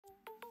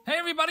Hey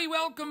everybody,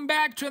 welcome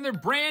back to another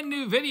brand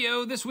new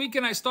video. This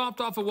weekend I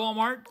stopped off at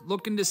Walmart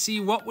looking to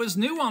see what was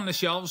new on the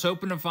shelves,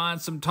 hoping to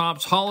find some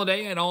Topps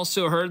Holiday. I'd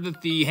also heard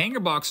that the hanger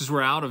boxes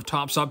were out of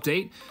Topps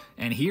Update,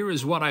 and here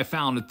is what I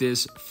found at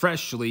this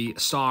freshly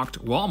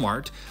stocked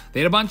Walmart. They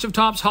had a bunch of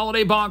Topps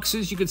Holiday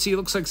boxes. You can see it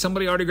looks like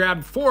somebody already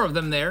grabbed 4 of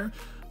them there,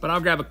 but I'll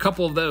grab a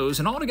couple of those,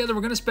 and altogether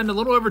we're going to spend a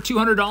little over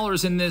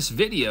 $200 in this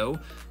video.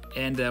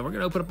 And we're going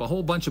to open up a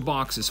whole bunch of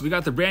boxes. So we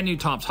got the brand new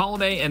Topps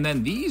Holiday, and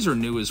then these are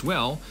new as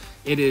well.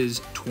 It is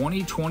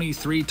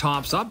 2023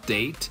 Topps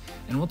Update,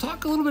 and we'll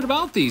talk a little bit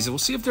about these. We'll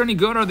see if they're any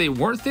good. Are they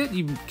worth it?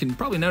 You can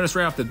probably notice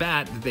right off the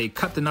bat that they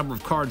cut the number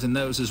of cards in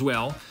those as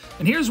well.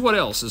 And here's what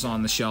else is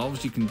on the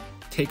shelves. You can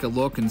take a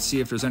look and see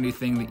if there's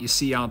anything that you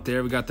see out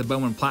there. We got the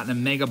Bowman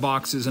Platinum Mega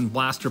boxes and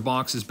Blaster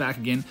boxes back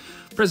again.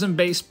 Prism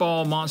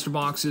Baseball Monster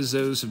boxes,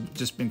 those have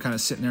just been kind of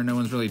sitting there. No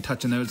one's really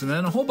touching those. And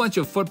then a whole bunch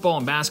of football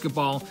and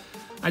basketball.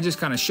 I just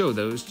kind of show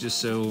those just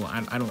so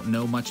I don't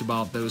know much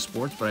about those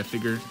sports, but I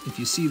figure if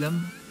you see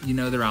them, you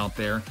know they're out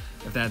there,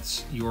 if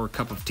that's your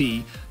cup of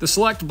tea. The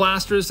Select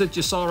Blasters that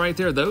you saw right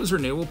there, those are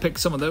new. We'll pick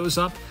some of those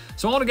up.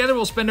 So altogether,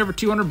 we'll spend over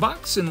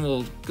 $200, and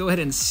we'll go ahead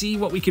and see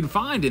what we can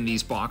find in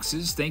these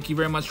boxes. Thank you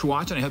very much for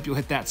watching. I hope you'll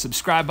hit that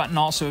subscribe button.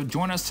 Also,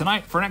 join us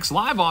tonight for our next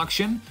live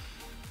auction.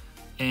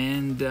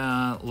 And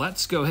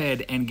let's go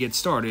ahead and get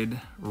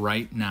started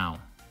right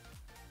now.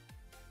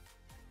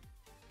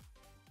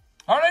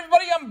 All right,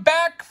 everybody, I'm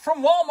back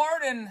from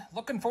Walmart and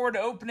looking forward to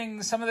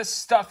opening some of this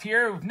stuff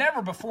here. We've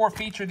never before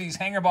featured these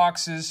hanger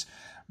boxes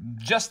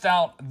just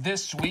out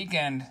this week,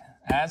 and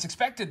as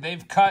expected,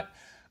 they've cut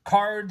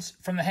cards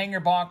from the hanger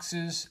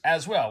boxes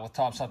as well with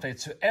Topps Update.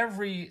 So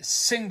every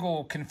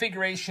single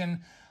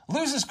configuration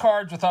loses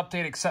cards with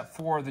Update except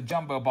for the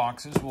jumbo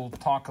boxes. We'll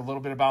talk a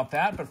little bit about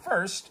that, but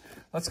first,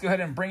 let's go ahead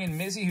and bring in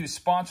Mizzy, who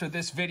sponsored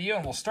this video,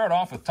 and we'll start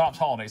off with Topps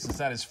Holiday since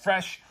that is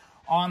fresh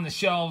on the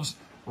shelves.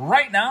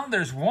 Right now,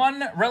 there's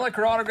 1 relic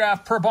or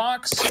autograph per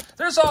box.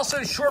 There's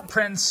also short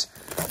prints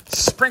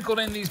sprinkled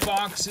in these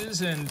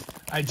boxes, and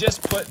I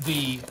just put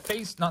the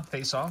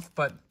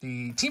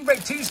the Team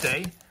Break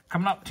Tuesday.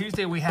 Coming up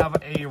Tuesday, we have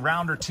a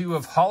round or 2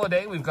 of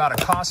Holiday. We've got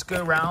a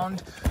Costco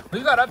round.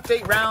 We've got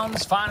update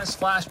rounds, finest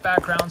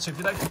flashback rounds. So if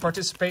you'd like to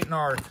participate in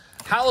our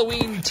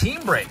Halloween Team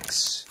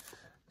Breaks,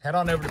 head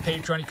on over to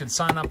Patreon. You can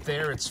sign up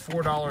there. It's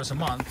 $4 a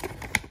month.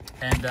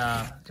 And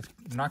if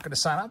you're not going to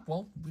sign up,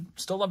 well, we'd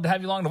still love to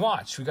have you along to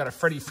watch. We got a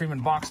Freddie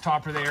Freeman box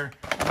topper there.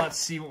 Let's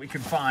see what we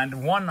can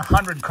find.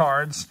 100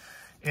 cards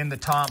in the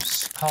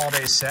Topps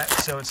Holiday set.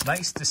 So it's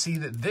nice to see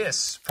that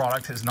this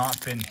product has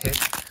not been hit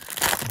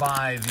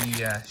by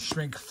the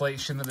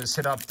shrinkflation that has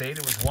hit Update.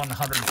 It was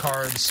 100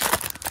 cards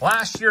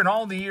last year and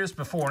all the years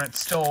before, and it's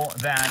still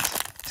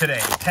that today.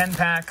 10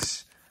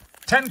 packs,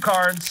 10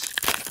 cards.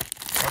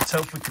 Let's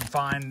hope we can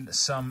find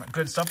some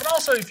good stuff. And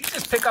also, if you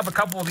just pick up a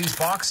couple of these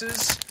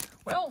boxes,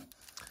 well,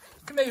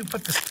 you can maybe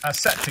put a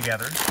set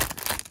together,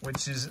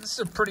 this is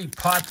a pretty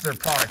popular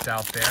product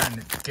out there, and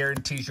it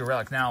guarantees you a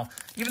relic. Now,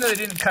 even though they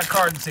didn't cut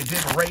cards, they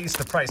did raise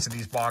the price of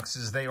these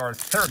boxes. They are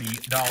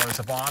 $30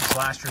 a box.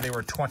 Last year, they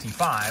were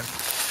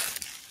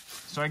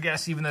 $25. So I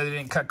guess even though they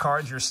didn't cut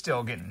cards, you're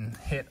still getting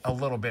hit a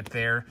little bit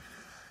there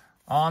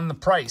on the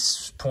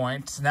price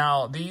point.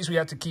 Now, these we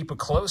have to keep a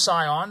close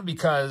eye on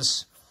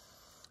because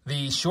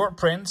the short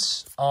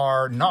prints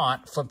are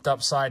not flipped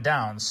upside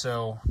down.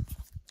 So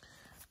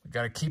we've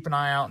got to keep an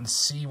eye out and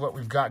see what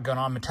we've got going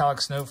on. Metallic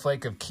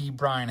Snowflake of Key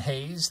Brian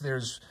Hayes.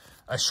 There's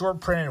a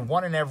short print in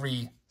 1 in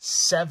every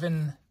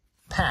 7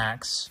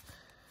 packs.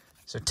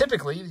 So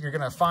typically, you're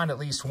going to find at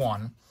least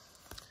 1.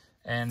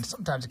 And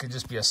sometimes it could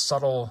just be a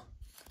subtle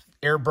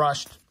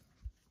airbrushed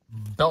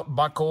belt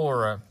buckle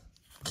or a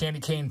candy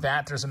cane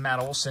bat. There's a Matt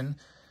Olson.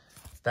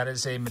 That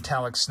is a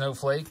Metallic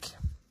Snowflake.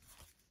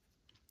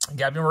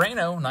 Gabby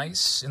Moreno,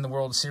 nice in the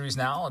World Series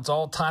now. It's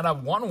all tied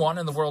up 1-1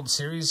 in the World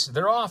Series.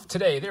 They're off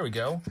today. There we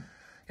go.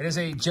 It is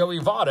a Joey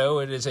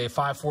Votto. It is a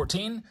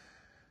 514,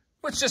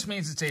 which just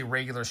means it's a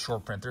regular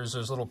short print. There's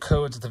those little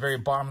codes at the very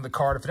bottom of the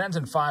card. If it ends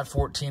in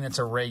 514, it's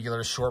a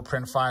regular short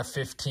print.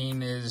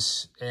 515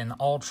 is an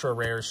ultra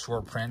rare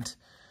short print.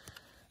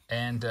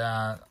 And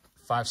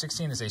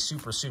 516 is a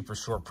super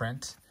short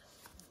print.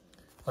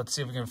 Let's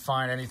see if we can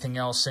find anything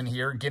else in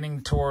here.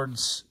 Getting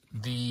towards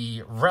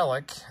the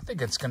relic. I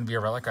think it's going to be a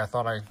relic. I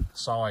thought I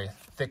saw a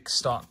thick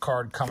stock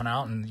card coming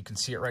out, and you can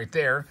see it right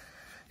there.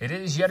 It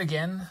is yet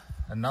again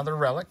another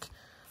relic.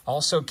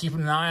 Also keeping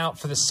an eye out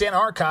for the Santa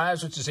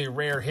Archives, which is a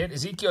rare hit.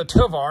 Ezekiel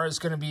Tovar is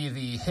going to be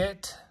the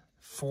hit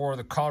for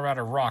the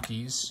Colorado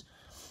Rockies.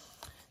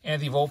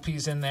 Anthony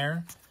Volpe's in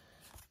there.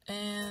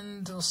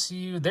 And we'll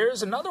see,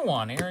 there's another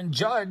one. Aaron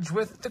Judge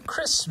with the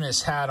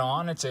Christmas hat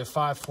on. It's a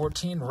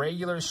 514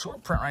 regular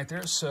short print right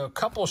there. So a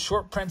couple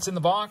short prints in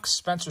the box.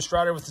 Spencer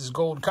Strider with his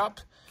gold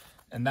cup.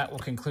 And that will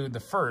conclude the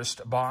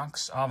first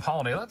box of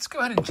Holiday. Let's go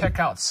ahead and check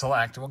out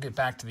Select. We'll get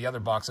back to the other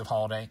box of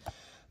Holiday.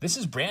 This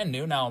is brand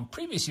new. Now, in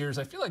previous years,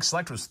 I feel like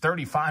Select was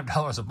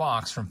 $35 a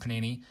box from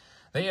Panini.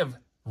 They have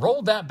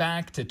rolled that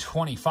back to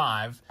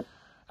 $25.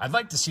 I'd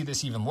like to see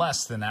this even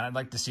less than that. I'd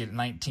like to see it at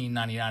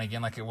 $19.99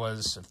 again like it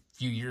was a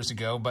few years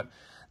ago. But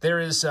there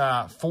is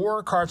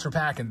 4 cards per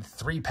pack and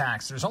 3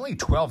 packs. There's only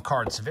 12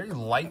 cards. It's a very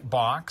light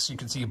box. You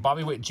can see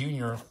Bobby Witt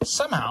Jr.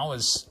 somehow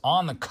is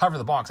on the cover of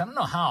the box. I don't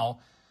know how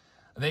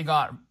they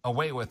got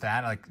away with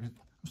that. Like,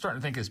 I'm starting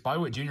to think, is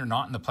Bobby Witt Jr.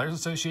 not in the Players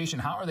Association?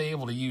 How are they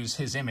able to use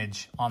his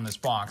image on this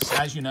box?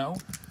 As you know,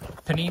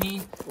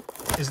 Panini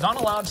is not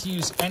allowed to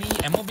use any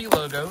MLB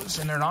logos,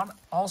 and they're not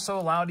also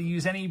allowed to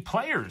use any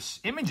players'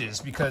 images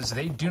because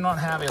they do not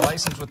have a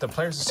license with the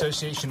Players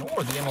Association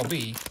or the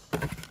MLB.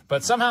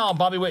 But somehow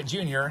Bobby Witt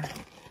Jr.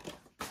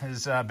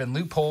 has been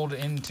loopholed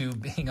into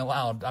being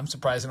allowed. I'm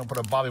surprised they don't put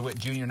a Bobby Witt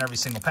Jr. in every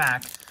single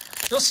pack.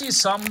 You'll see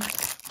some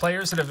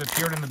players that have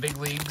appeared in the big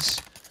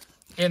leagues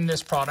in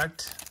this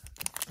product,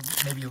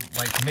 maybe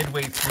like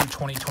midway through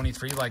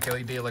 2023, like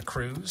Ellie De La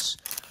Cruz.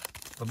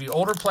 There'll be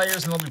older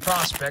players and there'll be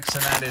prospects,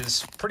 and that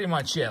is pretty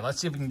much it. Let's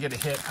see if we can get a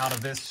hit out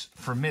of this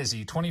for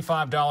Mizzy.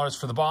 $25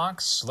 for the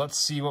box. Let's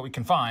see what we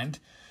can find.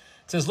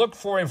 It says, look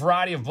for a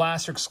variety of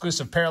Blaster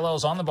exclusive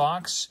parallels on the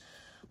box.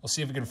 We'll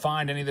see if we can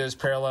find any of those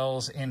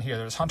parallels in here.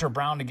 There's Hunter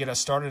Brown to get us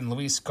started and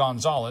Luis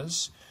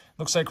Gonzalez.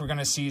 Looks like we're going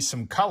to see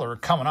some color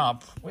coming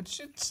up, which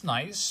it's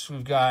nice.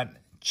 We've got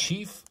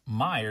Chief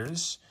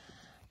Myers,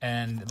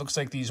 and it looks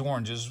like these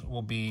oranges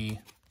will be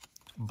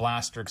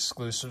Blaster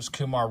exclusives.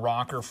 Kumar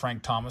Rocker,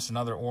 Frank Thomas,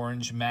 another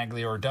orange.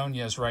 Magli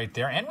Ordonez right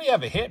there. And we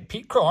have a hit,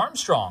 Pete Crow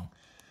Armstrong.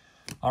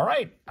 All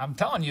right, I'm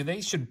telling you,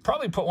 they should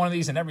probably put one of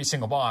these in every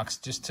single box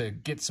just to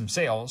get some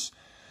sales.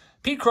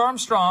 Pete Crow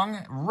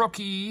Armstrong,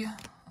 rookie.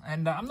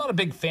 And I'm not a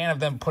big fan of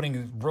them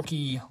putting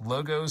rookie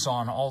logos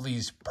on all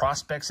these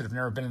prospects that have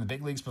never been in the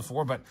big leagues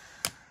before. But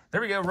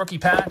there we go, rookie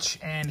patch.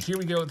 And here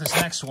we go with this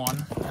next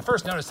one. I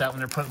first noticed that when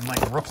they're putting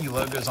like rookie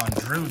logos on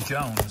Drew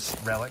Jones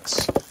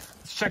relics.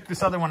 Let's check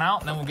this other one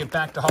out, and then we'll get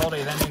back to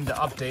holiday, then into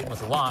update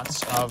with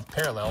lots of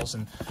parallels.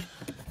 And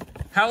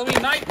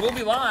Halloween night, we'll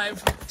be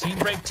live. Team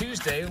Break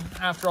Tuesday.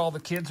 After all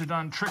the kids are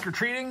done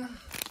trick-or-treating,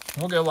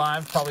 we'll go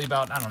live probably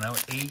about, I don't know,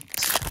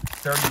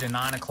 8:30 to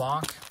 9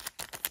 o'clock.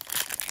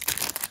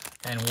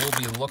 And we'll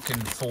be looking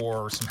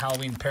for some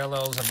Halloween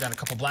parallels. I've got a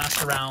couple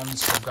blaster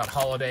rounds. I've got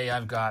Holiday.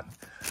 I've got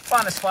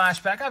Finest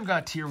Flashback. I've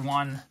got Tier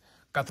 1.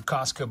 Got the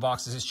Costco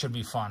boxes. This should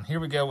be fun. Here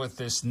we go with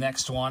this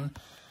next one.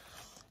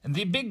 And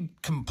the big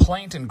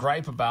complaint and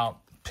gripe about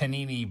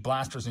Panini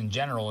blasters in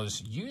general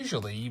is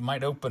usually you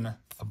might open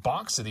a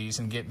box of these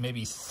and get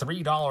maybe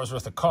 $3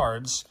 worth of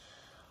cards.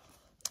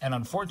 And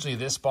unfortunately,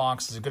 this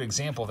box is a good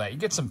example of that. You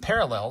get some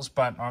parallels,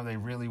 but are they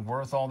really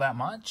worth all that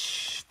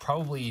much?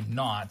 Probably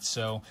not.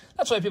 So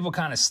that's why people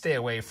kind of stay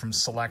away from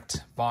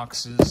select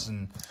boxes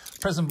and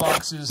Prism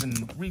boxes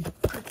and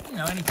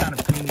any kind of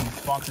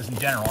Panini boxes in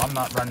general. I'm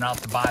not running out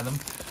to buy them.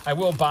 I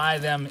will buy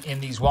them in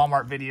these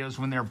Walmart videos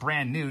when they're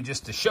brand new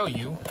just to show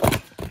you,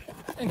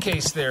 in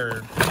case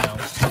they're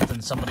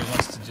something somebody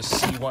wants to just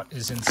see what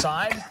is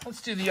inside.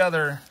 Let's do the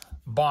other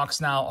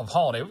box now of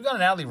Holiday. We've got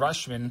an Adley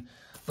Rutschman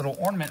little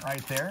ornament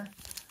right there,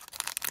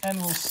 and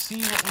we'll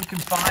see what we can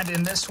find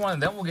in this one,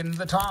 and then we'll get into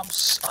the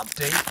Topps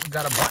update. We've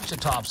got a bunch of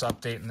Topps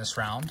update in this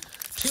round.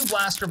 2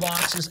 blaster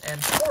boxes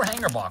and 4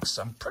 hanger boxes.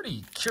 I'm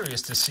pretty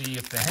curious to see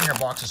if the hanger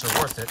boxes are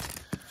worth it.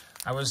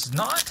 I was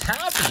not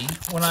happy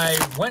when I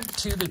went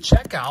to the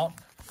checkout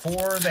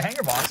for the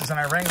hanger boxes and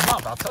I rang them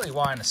up. I'll tell you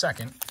why in a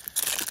second.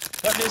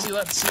 But Mizzy,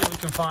 let's see what we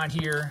can find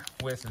here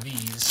with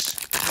these.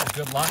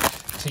 Good luck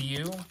to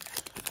you.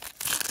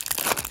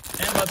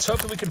 And let's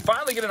hope that we can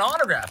finally get an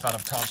autograph out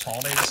of Topps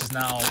Holiday. This is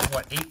now,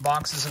 what, 8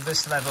 boxes of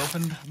this that I've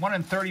opened. 1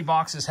 in 30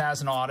 boxes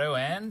has an auto,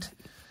 and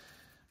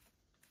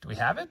do we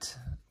have it?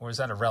 Or is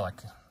that a relic?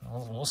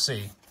 We'll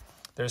see.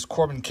 There's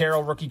Corbin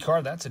Carroll rookie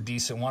card. That's a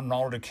decent one.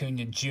 Ronald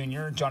Acuna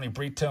Jr., Johnny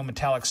Brito,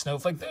 Metallic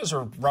Snowflake. Those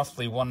are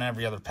roughly one in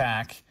every other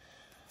pack.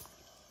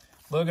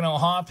 Logan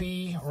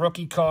O'Hoppe,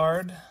 rookie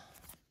card.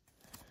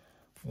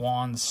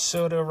 Juan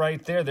Soto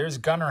right there. There's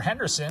Gunnar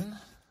Henderson.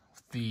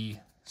 The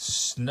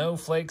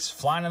snowflakes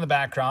flying in the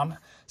background.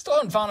 Still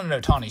haven't found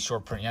an Ohtani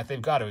short print yet.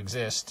 They've got to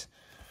exist.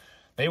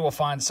 Maybe we'll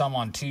find some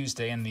on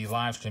Tuesday in the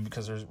live stream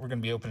because we're going to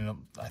be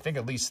opening, I think,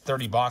 at least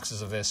 30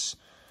 boxes of this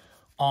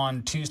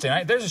on Tuesday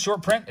night. There's a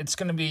short print. It's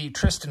going to be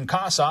Tristan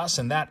Casas,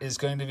 and that is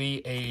going to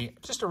be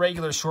just a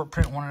regular short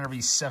print, 1 in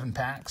every 7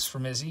 packs for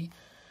Mizzy.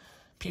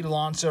 Pete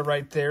Alonso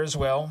right there as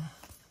well.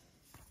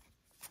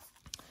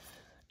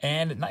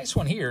 And a nice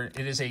one here.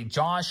 It is a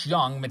Josh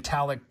Young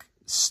metallic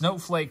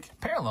snowflake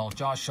parallel.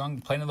 Josh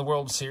Young playing in the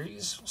World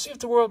Series. We'll see if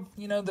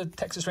the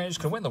Texas Rangers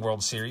can win the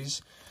World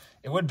Series.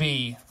 It would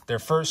be their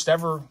first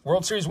ever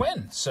World Series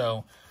win.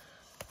 So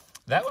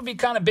that would be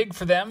kind of big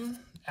for them.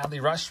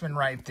 Adley Rutschman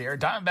right there.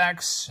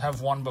 Diamondbacks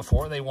have won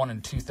before. They won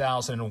in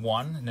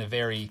 2001 in a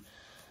very,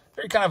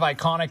 very kind of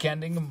iconic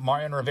ending.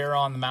 Mariano Rivera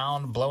on the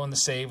mound, blowing the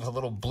save with a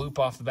little bloop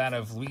off the bat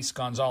of Luis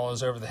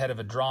Gonzalez over the head of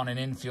a drawn-in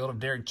infield of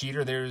Derek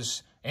Jeter.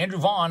 There's Andrew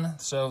Vaughn.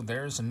 So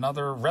there's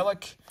another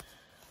relic.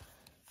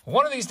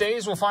 One of these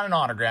days, we'll find an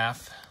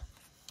autograph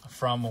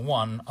from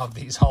one of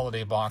these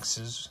holiday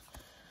boxes.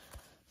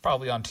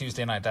 Probably on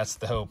Tuesday night. That's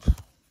the hope.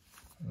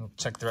 We'll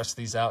check the rest of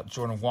these out.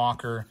 Jordan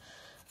Walker,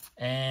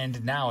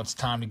 And now it's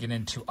time to get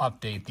into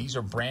update. These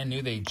are brand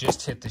new. They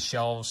just hit the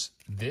shelves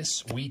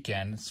this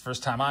weekend. It's the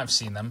first time I've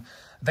seen them.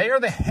 They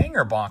are the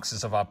hanger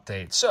boxes of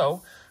update.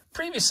 So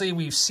previously,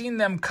 we've seen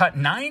them cut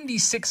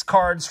 96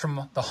 cards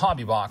from the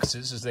hobby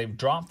boxes as they've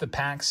dropped the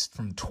packs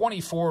from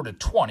 24 to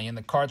 20, and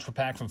the cards per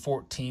pack from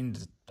 14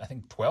 to, I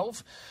think,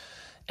 12.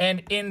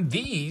 And in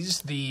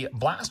these, the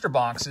blaster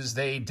boxes,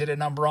 they did a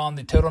number on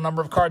the total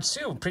number of cards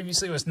too.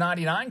 Previously, it was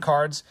 99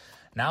 cards.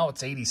 Now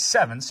it's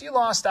 87, so you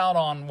lost out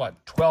on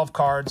what, 12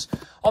 cards.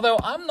 Although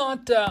I'm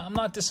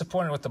not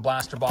disappointed with the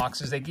blaster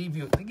boxes. They give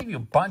you a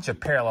bunch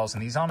of parallels in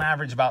these. On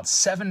average, about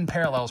 7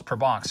 parallels per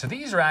box. So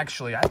these are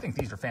actually, I think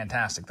these are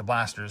fantastic, the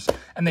blasters,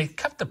 and they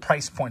kept the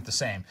price point the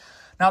same.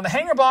 Now the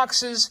hanger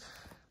boxes,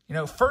 you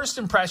know, first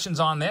impressions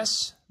on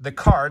this, the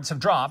cards have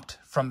dropped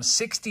from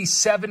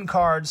 67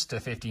 cards to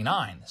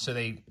 59. So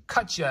they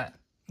cut you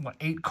what,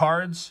 8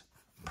 cards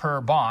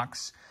per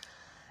box.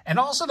 And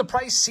also, the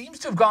price seems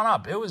to have gone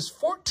up. It was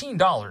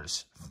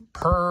 $14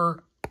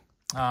 per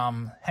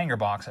hanger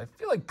box. I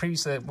feel like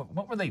previously,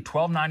 what were they,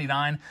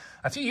 $12.99?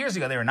 A few years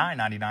ago, they were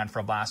 $9.99 for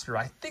a blaster.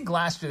 I think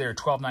last year they were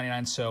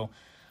 $12.99. So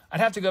I'd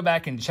have to go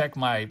back and check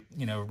my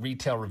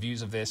retail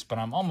reviews of this, but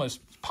I'm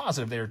almost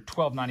positive they were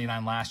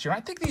 $12.99 last year.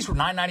 I think these were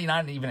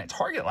 $9.99 even at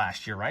Target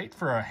last year, right,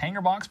 for a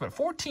hanger box. But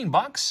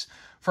 $14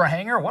 for a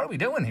hanger? What are we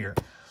doing here?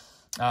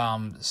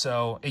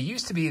 So it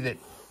used to be that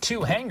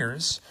 2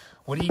 hangers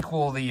would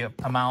equal the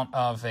amount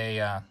of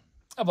a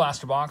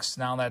blaster box.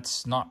 Now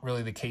that's not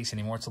really the case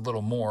anymore. It's a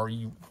little more.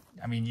 You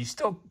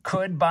still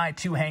could buy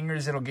 2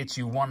 hangers. It'll get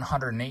you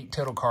 108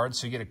 total cards,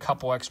 so you get a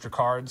couple extra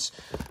cards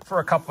for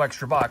a couple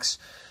extra bucks.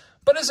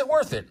 But is it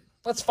worth it?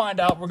 Let's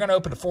find out. We're going to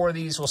open 4 of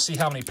these. We'll see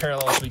how many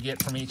parallels we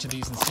get from each of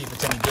these and see if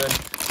it's any good.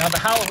 Now, the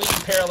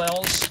Halloween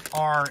parallels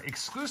are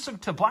exclusive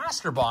to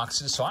blaster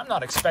boxes, so I'm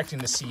not expecting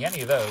to see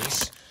any of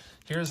those.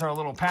 Here's our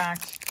little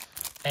pack.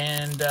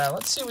 And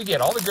let's see what we get.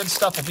 All the good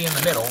stuff will be in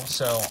the middle,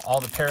 so all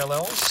the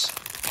parallels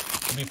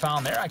will be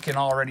found there. I can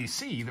already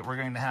see that we're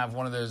going to have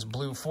one of those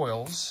blue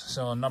foils,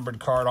 so a numbered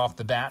card off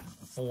the bat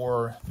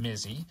for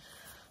Mizzy.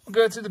 We'll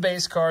go through the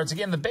base cards.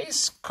 Again, the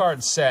base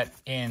card set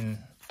in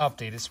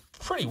update is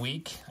pretty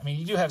weak. I mean,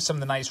 you do have some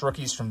of the nice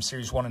rookies from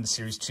Series 1 and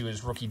Series 2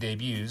 as rookie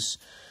debuts.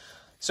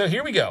 So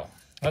here we go.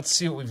 Let's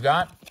see what we've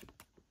got.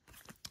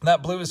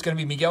 That blue is going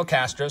to be Miguel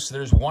Castro, so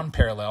there's 1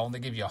 parallel. They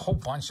give you a whole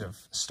bunch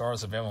of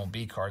Stars of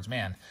MLB cards.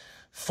 Man,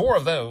 4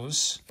 of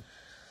those.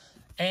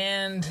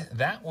 And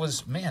that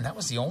was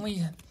the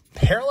only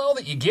parallel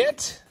that you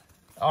get?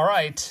 All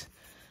right.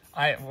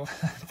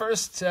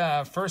 First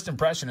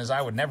impression is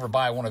I would never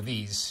buy one of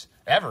these,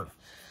 ever.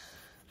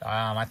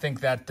 I think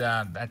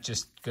that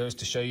just goes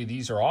to show you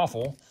these are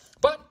awful.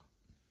 But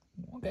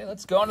okay,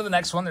 let's go on to the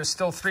next one. There's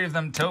still 3 of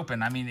them to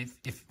open. I mean,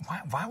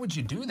 why would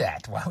you do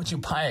that? Why would you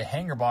buy a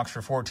hanger box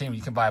for 14?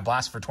 You can buy a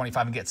blast for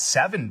 25 and get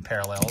 7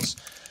 parallels.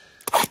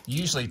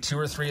 Usually 2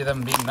 or 3 of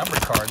them being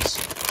numbered cards.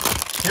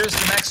 Here's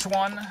the next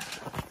one.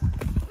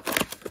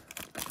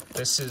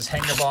 This is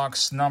hanger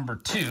box number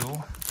 2.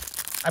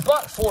 I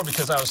bought 4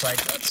 because I was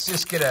like, let's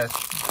just get a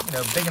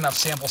big enough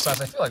sample size.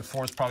 I feel like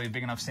 4 is probably a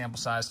big enough sample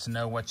size to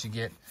know what you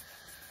get.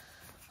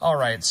 All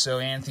right, so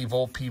Anthony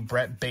Volpe,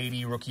 Brett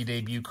Beatty, rookie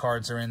debut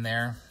cards are in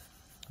there.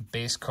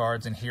 Base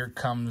cards, and here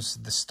comes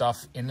the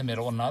stuff in the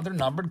middle. Another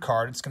numbered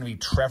card. It's going to be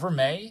Trevor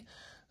May.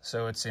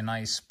 So it's a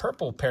nice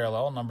purple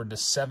parallel, numbered to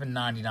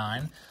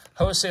 $7.99.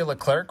 Jose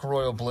Leclerc,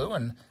 royal blue.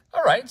 And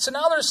all right, so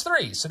now there's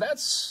 3. So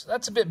that's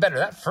a bit better.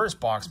 That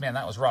first box, man,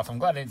 that was rough. I'm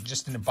glad I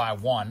just didn't buy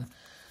 1.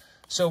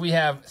 So we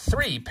have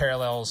 3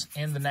 parallels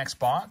in the next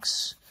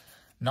box.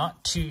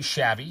 Not too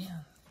shabby.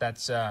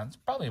 That's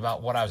probably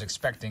about what I was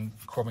expecting.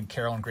 Corbin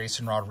Carroll and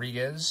Grayson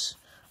Rodriguez,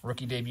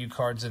 rookie debut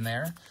cards in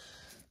there.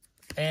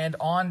 And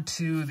on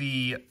to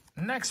the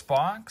next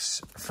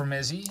box for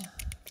Mizzy.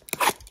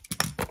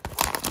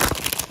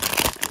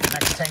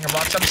 Next hanger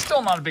box. I'm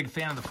still not a big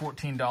fan of the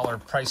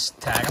 $14 price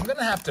tag. I'm going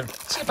to have to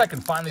see if I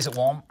can find these at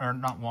Walmart, or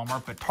not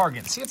Walmart, but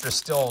Target. See if they're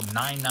still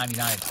 $9.99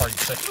 at Target.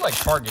 So I feel like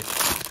Target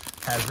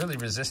has really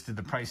resisted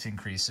the price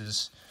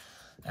increases.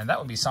 And that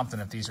would be something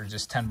if these are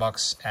just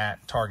 $10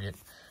 at Target.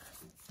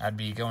 I'd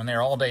be going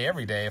there all day,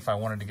 every day if I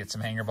wanted to get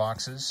some hanger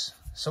boxes.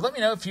 So let me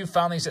know if you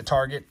found these at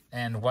Target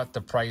and what the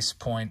price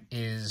point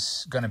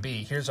is going to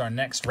be. Here's our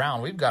next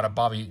round. We've got a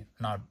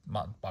not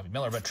Bobby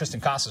Miller, but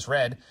Tristan Casas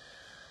red.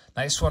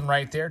 Nice one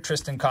right there.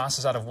 Tristan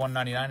Casas out of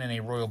 $1.99 in a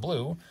royal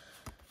blue.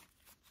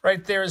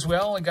 Right there as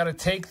well. I got to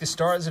take the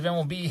Stars of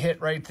MLB hit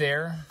right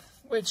there,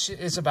 which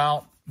is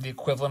about the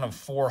equivalent of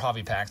 4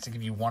 hobby packs to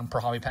give you 1 per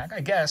hobby pack.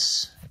 I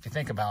guess, if you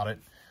think about it.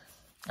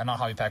 Not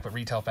hobby pack, but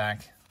retail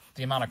pack.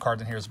 The amount of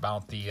cards in here is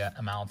about the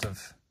amount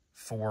of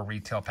 4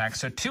 retail packs.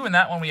 So 2 in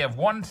that one. We have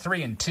 1,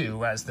 3, and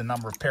 2 as the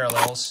number of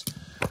parallels.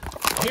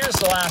 Here's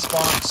the last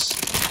box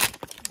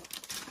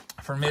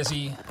for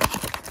Mizzy.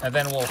 And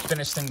then we'll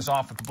finish things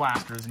off with the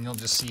blasters, and you'll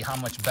just see how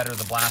much better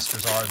the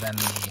blasters are than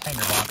the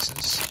hanger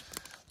boxes.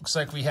 Looks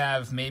like we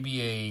have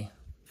maybe a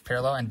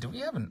parallel. And do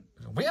we have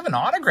an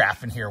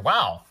autograph in here?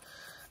 Wow.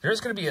 There's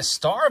going to be a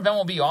Star of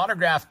MLB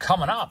autograph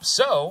coming up.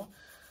 So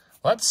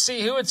Let's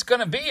see who it's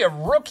going to be. A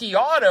rookie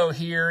auto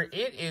here.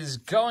 It is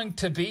going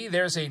to be,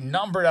 there's a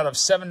number out of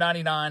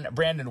 799,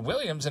 Brandon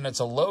Williams, and it's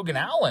a Logan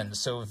Allen.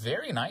 So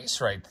very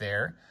nice right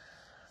there.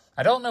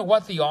 I don't know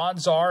what the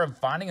odds are of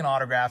finding an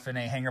autograph in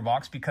a hanger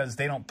box because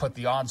they don't put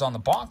the odds on the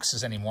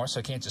boxes anymore, so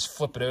I can't just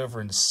flip it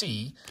over and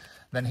see.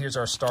 Then here's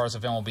our stars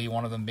of MLB,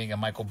 one of them being a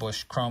Michael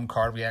Busch Chrome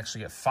card. We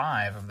actually get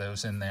 5 of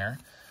those in there.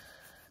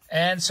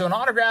 And so an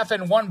autograph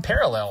and 1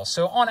 parallel.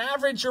 So on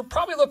average, you're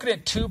probably looking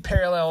at 2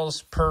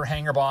 parallels per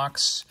hanger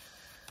box.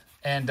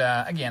 And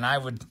again, I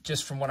would,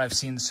 just from what I've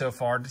seen so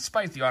far,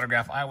 despite the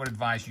autograph, I would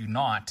advise you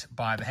not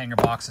buy the hanger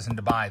boxes and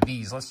to buy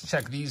these. Let's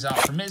check these out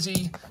for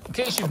Mizzy. In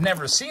case you've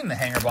never seen the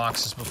hanger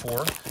boxes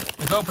before,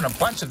 we've opened a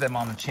bunch of them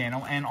on the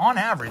channel. And on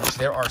average,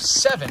 there are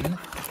 7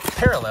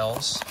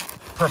 parallels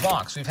per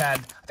box. We've had,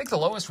 I think the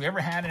lowest we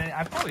ever had, and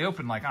I've probably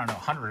opened like, I don't know,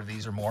 100 of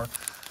these or more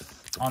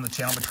on the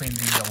channel between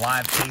the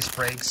live case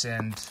breaks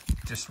and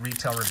just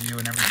retail review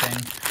and everything.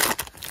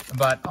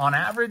 But on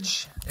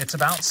average, it's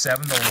about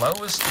 7. The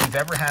lowest we've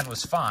ever had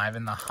was 5,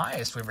 and the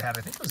highest we ever had,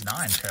 I think, was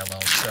 9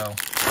 parallels. So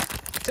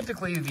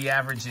typically the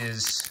average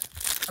is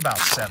about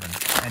 7.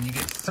 And you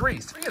get 3.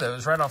 3 of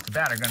those right off the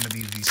bat are going to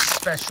be these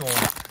special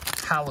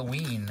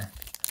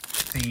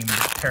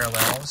Halloween-themed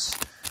parallels.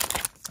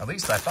 At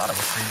least I thought it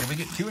was 3. Did we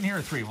get 2 in here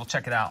or 3? We'll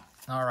check it out.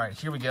 All right,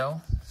 here we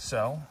go.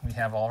 So we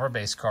have all of our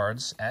base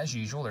cards. As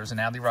usual, there's an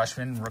Adley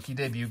Rutschman rookie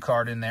debut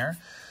card in there.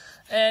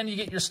 And you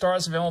get your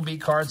stars of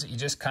MLB cards that you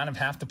just kind of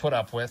have to put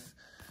up with.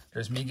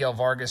 There's Miguel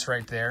Vargas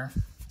right there.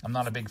 I'm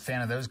not a big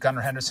fan of those.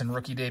 Gunnar Henderson,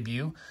 rookie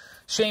debut.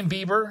 Shane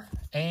Bieber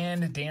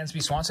and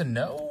Dansby Swanson.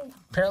 No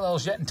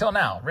parallels yet until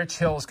now. Rich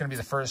Hill is going to be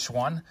the first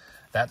one.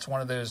 That's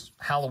one of those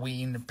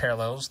Halloween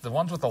parallels. The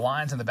ones with the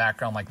lines in the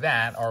background like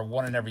that are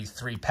 1 in every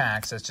 3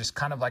 packs. That's just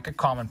kind of like a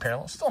common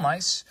parallel. Still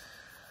nice.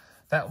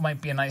 That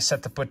might be a nice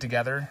set to put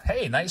together.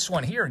 Hey, nice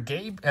one here.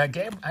 Gabe,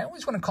 I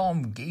always want to call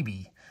him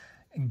Gaby.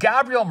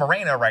 Gabriel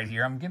Moreno right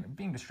here. I'm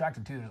being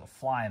distracted too. There's a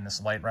fly in this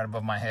light right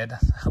above my head.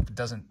 I hope it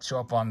doesn't show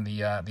up on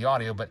the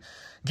audio. But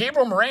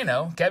Gabriel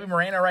Moreno, Gabby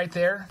Moreno right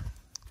there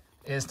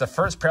is the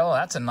first parallel.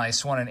 That's a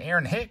nice one. And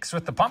Aaron Hicks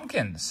with the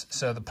Pumpkins.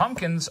 So the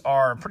Pumpkins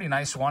are a pretty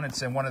nice one.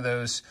 It's in one of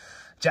those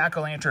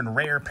Jack-o'-lantern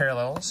rare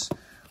parallels.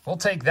 We'll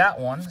take that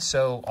one.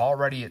 So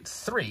already at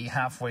 3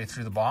 halfway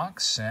through the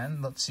box.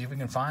 And let's see if we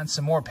can find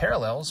some more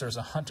parallels. There's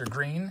a Hunter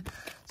Green.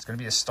 It's going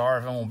to be a star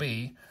of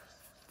MLB.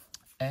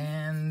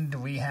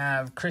 And we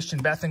have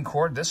Christian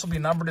Bethancourt. This will be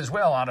numbered as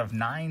well out of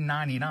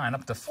 999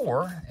 up to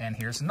 4. And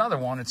here's another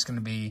one. It's going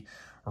to be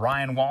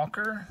Ryan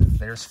Walker.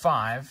 There's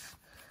 5.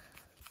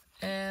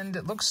 And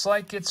it looks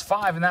like it's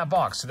 5 in that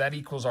box. So that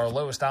equals our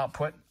lowest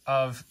output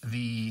of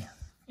the,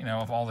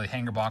 of all the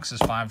hanger boxes.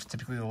 5 is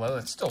typically the low.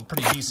 That's still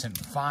pretty decent.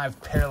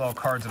 5 parallel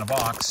cards in a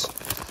box.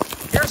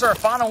 Here's our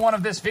final one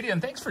of this video,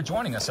 and thanks for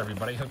joining us,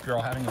 everybody. Hope you're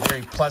all having a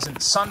very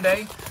pleasant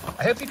Sunday.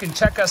 I hope you can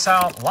check us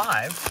out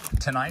live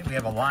tonight. We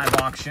have a live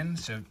auction,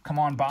 so come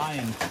on by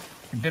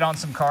and bid on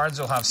some cards.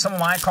 We'll have some of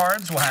my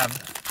cards. We'll have,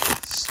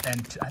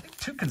 and I think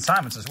 2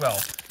 consignments as well.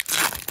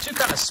 2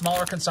 kind of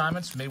smaller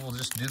consignments. Maybe we'll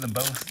just do them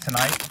both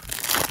tonight.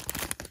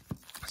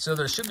 So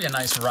there should be a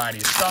nice variety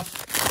of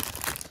stuff.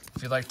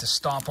 If you'd like to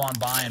stop on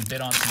by and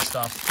bid on some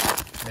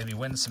stuff, maybe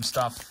win some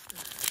stuff.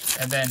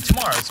 And then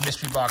tomorrow, it's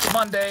Mystery Box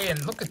Monday.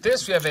 And look at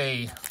this. We have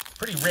a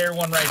pretty rare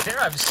one right there.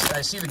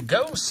 I see the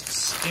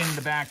ghosts in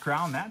the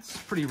background. That's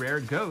pretty rare.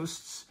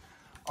 Ghosts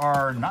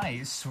are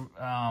nice.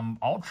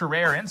 Ultra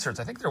rare inserts.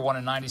 I think they're 1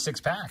 in 96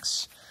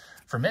 packs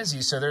for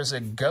Mizzy. So there's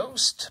a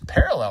ghost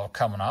parallel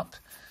coming up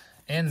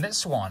in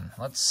this one.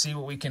 Let's see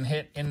what we can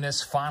hit in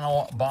this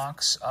final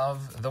box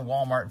of the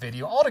Walmart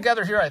video.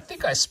 Altogether here, I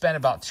think I spent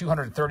about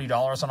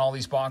 $230 on all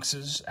these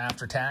boxes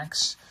after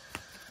tax.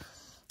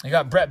 You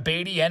got Brett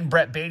Beatty and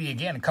Brett Beatty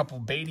again, a couple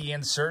Beatty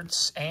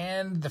inserts.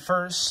 And the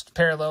first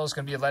parallel is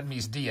going to be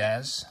Aledmys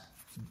Diaz.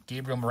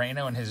 Gabriel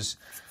Moreno in his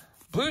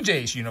Blue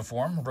Jays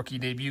uniform. Rookie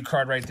debut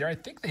card right there. I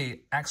think they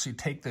actually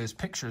take those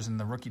pictures in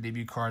the rookie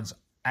debut cards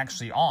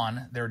actually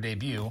on their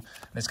debut.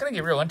 And it's going to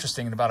get real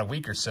interesting in about a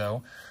week or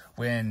so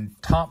when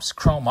Topps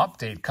Chrome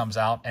Update comes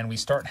out and we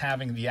start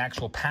having the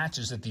actual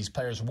patches that these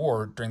players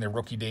wore during their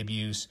rookie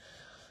debuts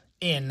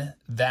in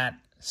that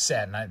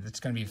set. And it's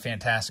going to be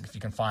fantastic if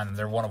you can find them.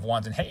 They're 1 of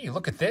 1s. And hey,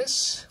 look at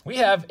this. We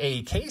have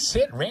a case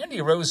hit Randy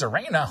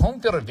Rosarena home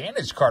field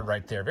advantage card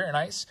right there. Very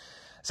nice.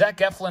 Zach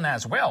Eflin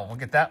as well. We'll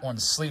get that one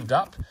sleeved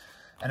up.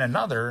 And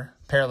another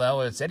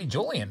parallel, it's Eddie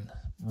Julian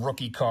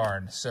rookie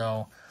card.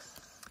 So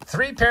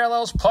 3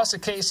 parallels plus a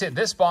case hit.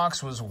 This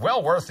box was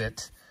well worth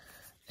it.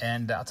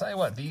 And I'll tell you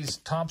what, these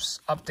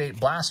Topps Update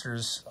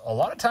blasters a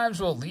lot of times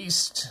will at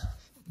least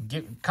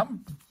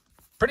come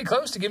pretty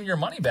close to giving your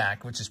money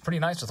back, which is pretty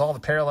nice with all the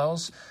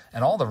parallels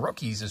and all the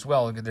rookies as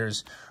well.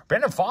 There's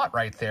Brandon Pfaadt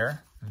right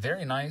there.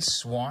 Very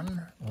nice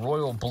one.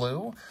 Royal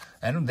blue.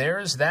 And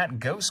there's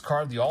that ghost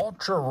card, the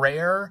ultra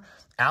rare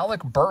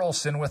Alec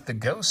Burleson with the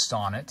ghost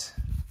on it.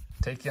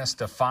 Taking us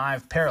to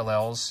 5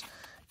 parallels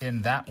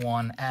in that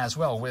one as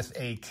well with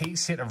a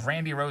case hit of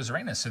Randy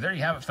Rosarena. So there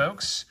you have it,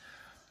 folks.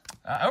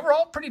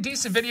 Overall, pretty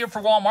decent video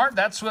for Walmart.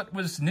 That's what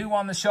was new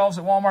on the shelves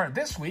at Walmart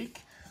this week.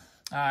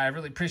 I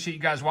really appreciate you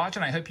guys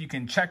watching. I hope you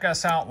can check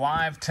us out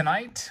live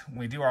tonight.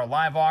 We do our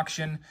live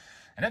auction.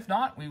 And if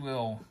not, we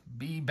will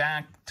be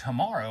back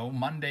tomorrow,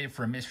 Monday,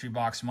 for Mystery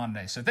Box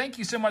Monday. So thank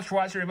you so much for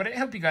watching, everybody. I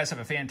hope you guys have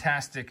a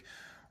fantastic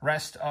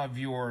rest of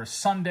your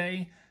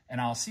Sunday. And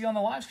I'll see you on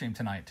the live stream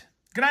tonight.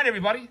 Good night,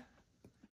 everybody.